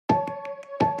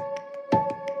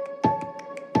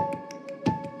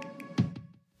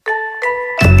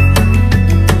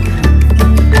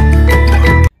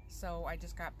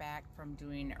just got back from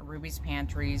doing Ruby's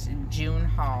Pantry's June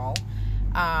haul.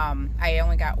 I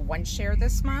only got one share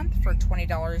this month. For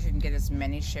 $20, you can get as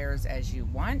many shares as you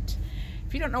want.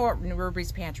 If you don't know what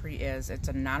Ruby's Pantry is, it's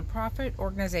a nonprofit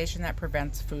organization that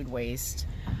prevents food waste.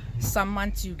 Some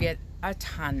months you get a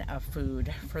ton of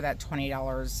food for that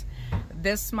 $20.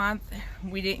 This month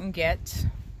we didn't get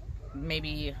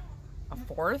maybe a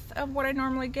fourth of what I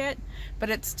normally get, but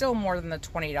it's still more than the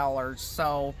 $20,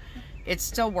 so it's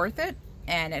still worth it,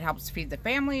 and it helps feed the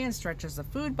family and stretches the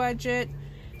food budget.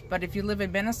 But if you live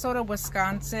in Minnesota,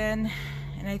 Wisconsin,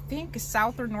 and I think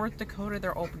South or North Dakota,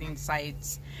 they're opening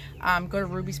sites, go to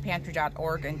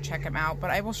rubyspantry.org and check them out. But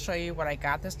I will show you what I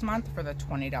got this month for the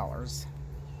 $20.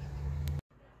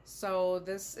 So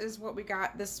this is what we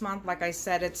got this month. Like I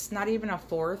said, it's not even a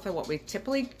fourth of what we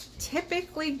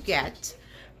typically get,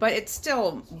 but it's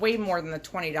still way more than the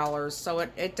 $20. So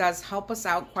it does help us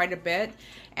out quite a bit.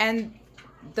 And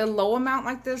the low amount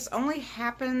like this only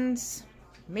happens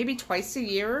maybe twice a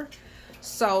year.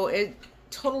 So it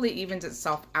totally evens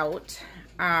itself out.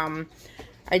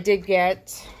 I did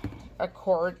get a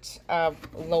quart of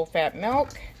low-fat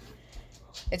milk.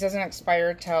 It doesn't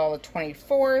expire till the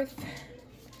 24th.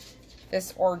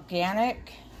 This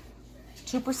organic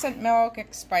 2% milk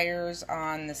expires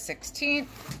on the 16th.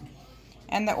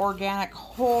 And the organic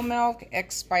whole milk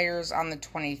expires on the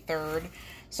 23rd.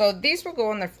 So these will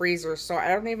go in the freezer, so I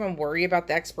don't even worry about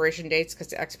the expiration dates, because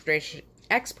the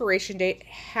expiration date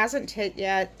hasn't hit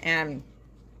yet, and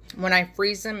when I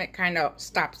freeze them, it kind of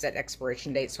stops at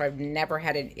expiration date. So I've never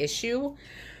had an issue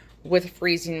with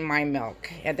freezing my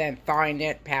milk and then thawing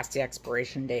it past the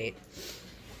expiration date.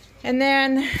 And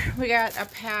then we got a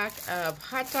pack of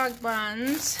hot dog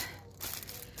buns,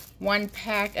 one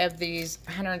pack of these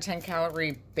 110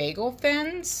 calorie bagel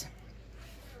thins.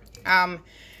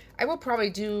 I will probably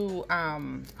do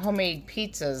homemade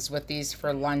pizzas with these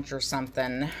for lunch or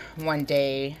something one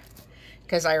day,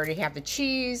 because I already have the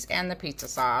cheese and the pizza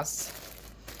sauce.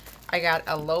 I got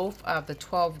a loaf of the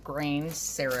 12 grain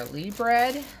Sara Lee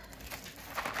bread.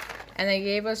 And they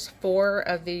gave us 4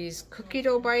 of these cookie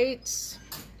dough bites.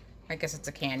 I guess it's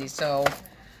a candy, so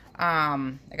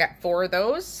I got 4 of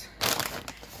those.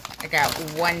 I got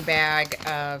 1 bag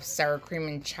of sour cream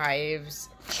and chives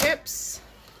chips.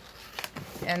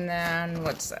 And then,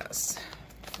 what's this?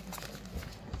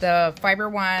 The Fiber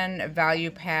One value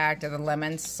pack of the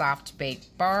lemon soft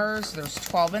baked bars. There's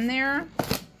 12 in there.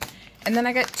 And then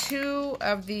I got 2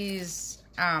 of these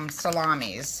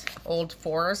salamis, Old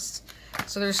Forest.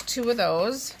 So there's 2 of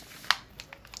those.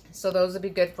 So those would be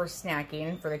good for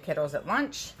snacking for the kiddos at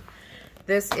lunch.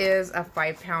 This is a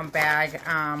 5-pound bag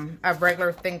of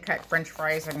regular thin cut French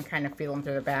fries. I can kind of feel them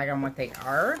through the bag on what they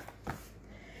are.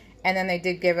 And then they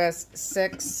did give us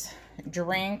 6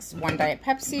 drinks, 1 Diet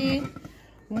Pepsi,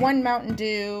 1 Mountain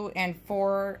Dew, and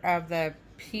 4 of the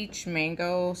peach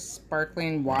mango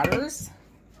sparkling waters.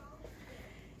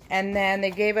 And then they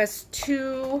gave us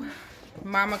 2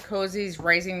 Mama Cozy's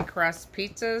Rising Crust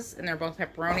pizzas, and they're both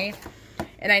pepperoni.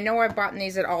 And I know I've bought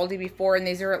these at Aldi before, and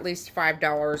these are at least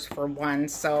 $5 for one.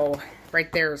 So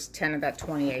right there's 10 of that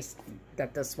 20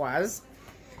 that this was.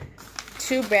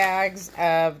 2 bags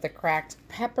of the cracked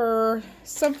pepper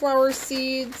sunflower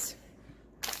seeds.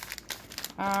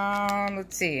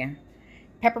 Let's see.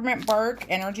 Peppermint bark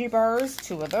energy bars,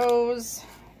 2 of those.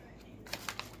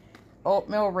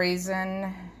 Oatmeal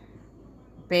raisin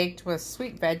baked with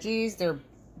sweet veggies. They're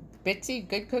Bitsy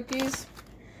good cookies.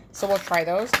 So we'll try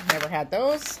those. Never had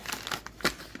those.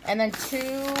 And then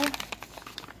 2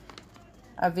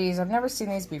 of these. I've never seen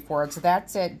these before. So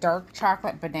that's it. Dark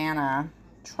chocolate banana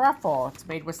truffle. It's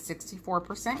made with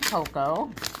 64% cocoa.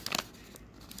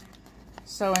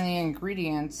 So in the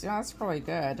ingredients, yeah, that's really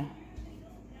good.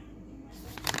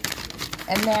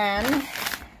 And then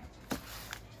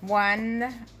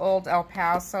 1 Old El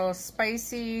Paso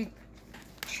spicy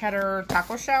cheddar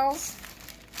taco shells.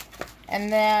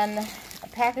 And then a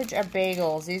package of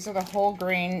bagels. These are the whole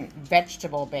grain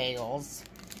vegetable bagels.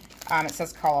 It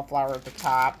says cauliflower at the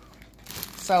top.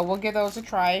 So we'll give those a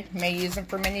try. May use them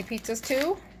for mini pizzas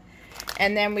too.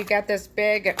 And then we got this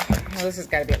big, well, this has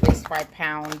got to be at least 5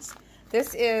 pounds.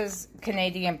 This is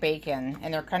Canadian bacon,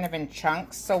 and they're kind of in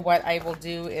chunks. So what I will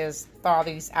do is thaw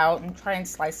these out and try and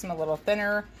slice them a little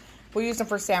thinner. We'll use them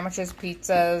for sandwiches,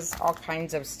 pizzas, all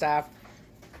kinds of stuff.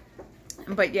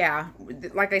 But yeah,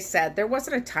 like I said, there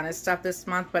wasn't a ton of stuff this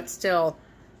month, but still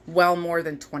well more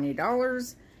than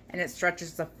 $20. And it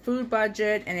stretches the food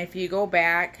budget. And if you go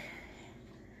back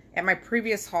at my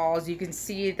previous hauls, you can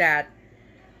see that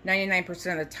 99%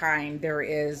 of the time there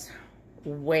is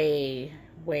way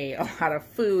a lot of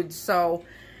food. So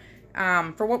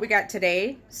For what we got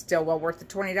today, still well worth the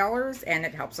 $20, and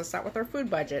it helps us out with our food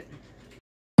budget.